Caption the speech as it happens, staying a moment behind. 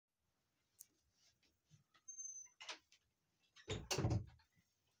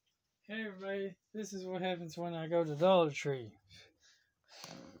Hey everybody, this is what happens when I go to Dollar Tree.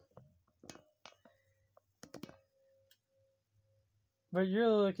 But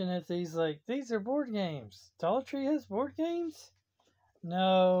you're looking at these like, these are board games. Dollar Tree has board games?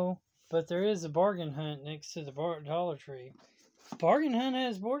 No, but there is a bargain hunt next to the Dollar Tree. Bargain hunt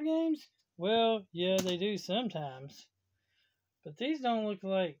has board games? Well, yeah, they do sometimes. But these don't look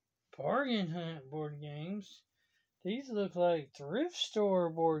like bargain hunt board games. These look like thrift store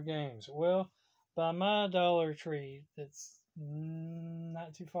board games. Well, by my Dollar Tree, that's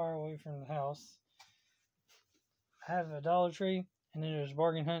not too far away from the house, I have a Dollar Tree, and then there's a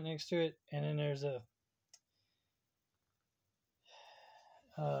bargain hunt next to it, and then there's a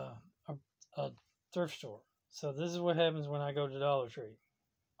thrift store. So this is what happens when I go to Dollar Tree.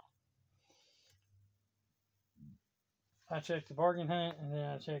 I check the bargain hunt, and then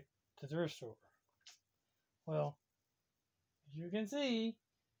I check the thrift store. Well, as you can see,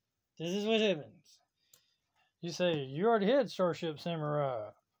 this is what happens. You say, you already had Starship Samurai.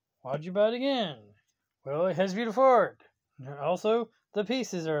 Why'd you buy it again? Well, it has beautiful art. Also, the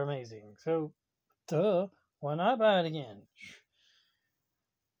pieces are amazing. So, duh, why not buy it again?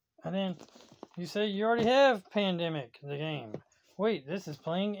 And then you say, you already have Pandemic, the game. Wait, this is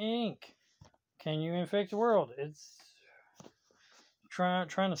Plague Inc. Can you infect the world? It's trying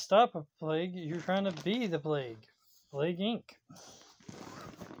to stop a plague. You're trying to be the plague. Plague Inc.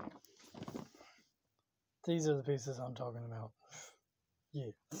 These are the pieces I'm talking about.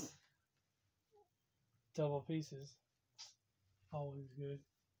 Yeah. Double pieces. Always good.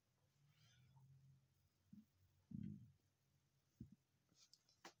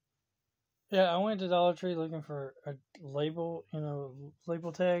 Yeah, I went to Dollar Tree looking for a label,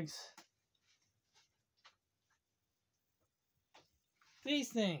 label tags. These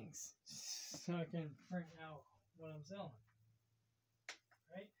things. So I can print out what I'm selling.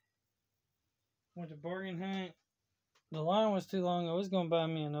 Right? Went to Bargain Hunt. The line was too long. I was going to buy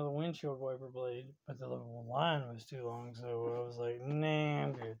me another windshield wiper blade, but the line was too long, so I was like, nah,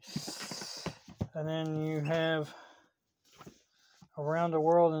 I'm good. And then you have Around the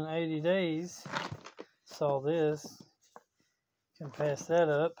World in 80 Days. Saw this. Can pass that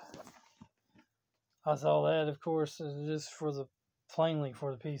up. I saw that, of course, just plainly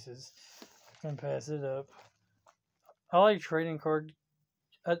for the pieces. Can pass it up. I like trading card.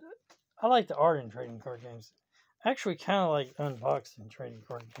 I like the art in trading card games. I actually kind of like unboxing trading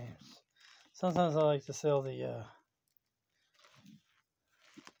card games. Sometimes I like to sell the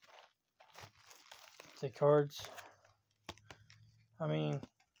cards. I mean,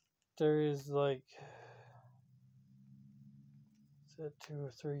 there is like, is that 2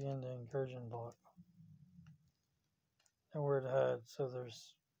 or 3 in the incursion block? Nowhere to hide. So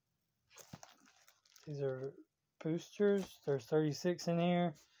these are boosters. There's 36 in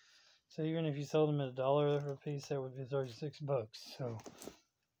here. So even if you sold them at $1 a piece, that would be $36. So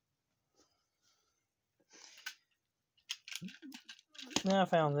now I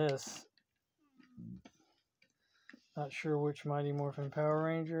found this. Not sure which Mighty Morphin Power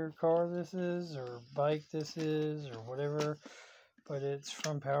Ranger car this is, or bike this is, or whatever, but it's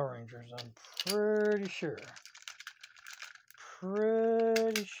from Power Rangers. I'm pretty sure.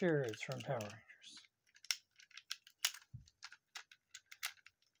 Pretty sure it's from Power Rangers.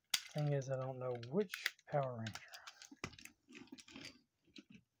 Thing is, I don't know which Power Ranger.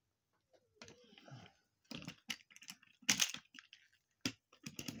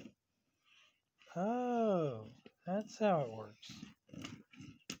 Oh, that's how it works.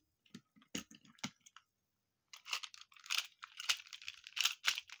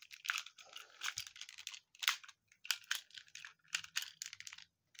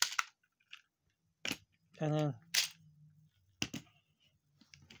 And then,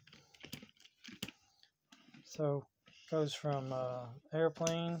 so it goes from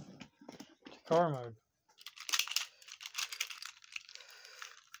airplane to car mode.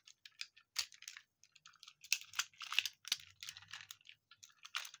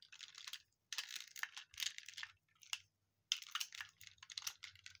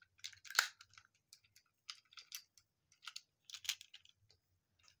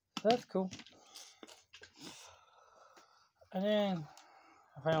 That's cool. And then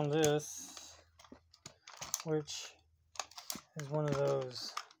I found this, which is one of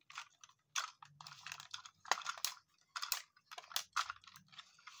those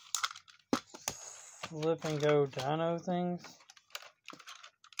flip and go dino things.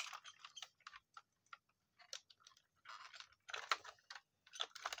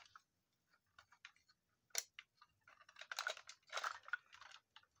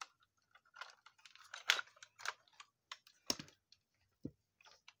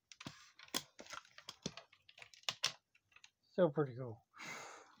 Still pretty cool.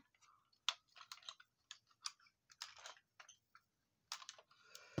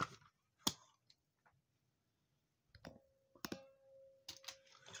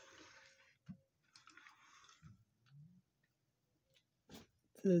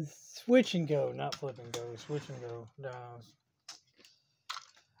 The switch and go, not flip and go, switch and go dinos.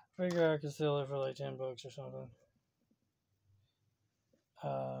 Figure I could sell it for like $10 or something.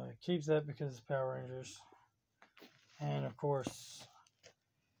 Keeps that because it's Power Rangers. And of course,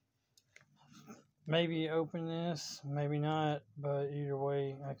 maybe open this, maybe not, but either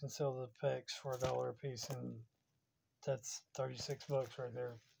way, I can sell the packs for $1 a piece, and that's $36 right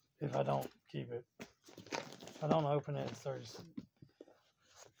there. If I don't keep it, if I don't open it, it's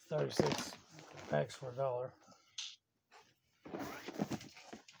 36 packs for $1.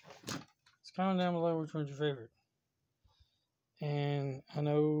 It's comment down below which one's your favorite. And I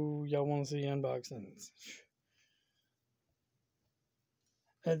know y'all want to see unboxings.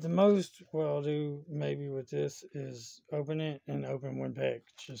 At the most, what I'll do maybe with this is open it and open one pack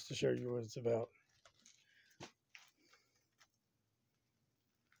just to show you what it's about.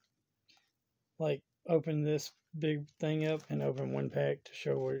 Like, open this big thing up and open one pack to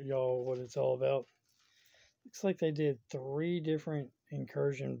show y'all what it's all about. Looks like they did 3 different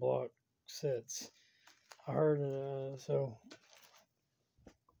incursion block sets. I heard, so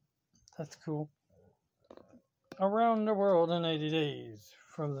that's cool. Around the World in 80 Days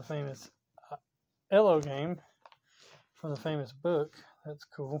from the famous Elo game, from the famous book. That's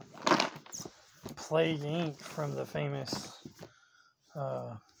cool. Plague Inc. from the famous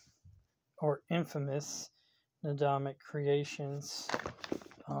or infamous Nadomic Creations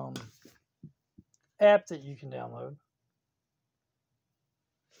app that you can download.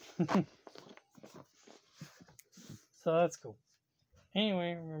 So that's cool.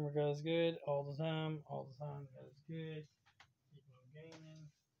 Anyway, remember, God's good all the time. All the time, God is good. Keep on gaming.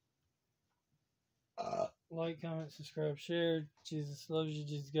 Like, comment, subscribe, share. Jesus loves you.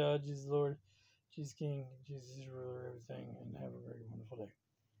 Jesus God. Jesus Lord. Jesus King. Jesus is ruler of everything. And have a very wonderful day.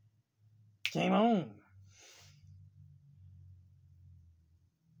 Game on.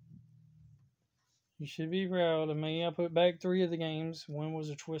 You should be proud of me. I put back 3 of the games. One was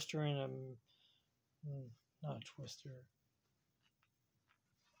a twister and a... not a twister.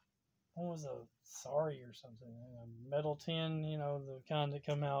 One was a sorry or something. A metal tin, you know, the kind that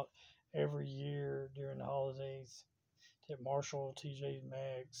come out every year during the holidays. At Marshall, TJ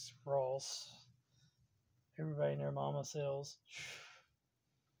Maxx, Ross. Everybody and their mama sells.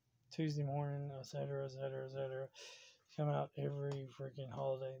 Tuesday morning, etc., etc., etc. Come out every freaking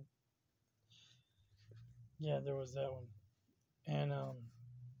holiday. Yeah, there was that one. And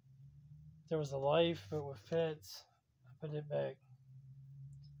there was a Life, but with pets. I put it back.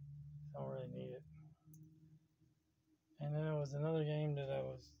 I don't really need it. And then there was another game that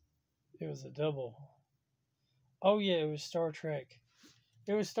it was a double. Oh yeah, it was Star Trek.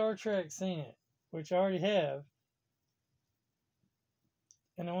 It was Star Trek Seen It, which I already have.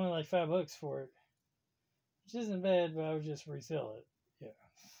 And only like $5 for it. Which isn't bad, but I would just resell it. Yeah.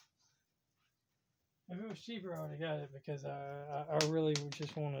 If it was cheaper, I would have got it because I really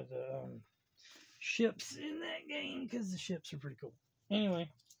just wanted the ships in that game because the ships are pretty cool. Anyway,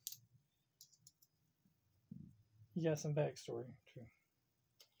 you got some backstory too.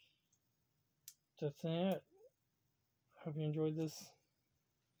 That's it. Hope you enjoyed this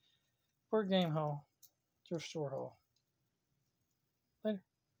board game haul, thrift store haul.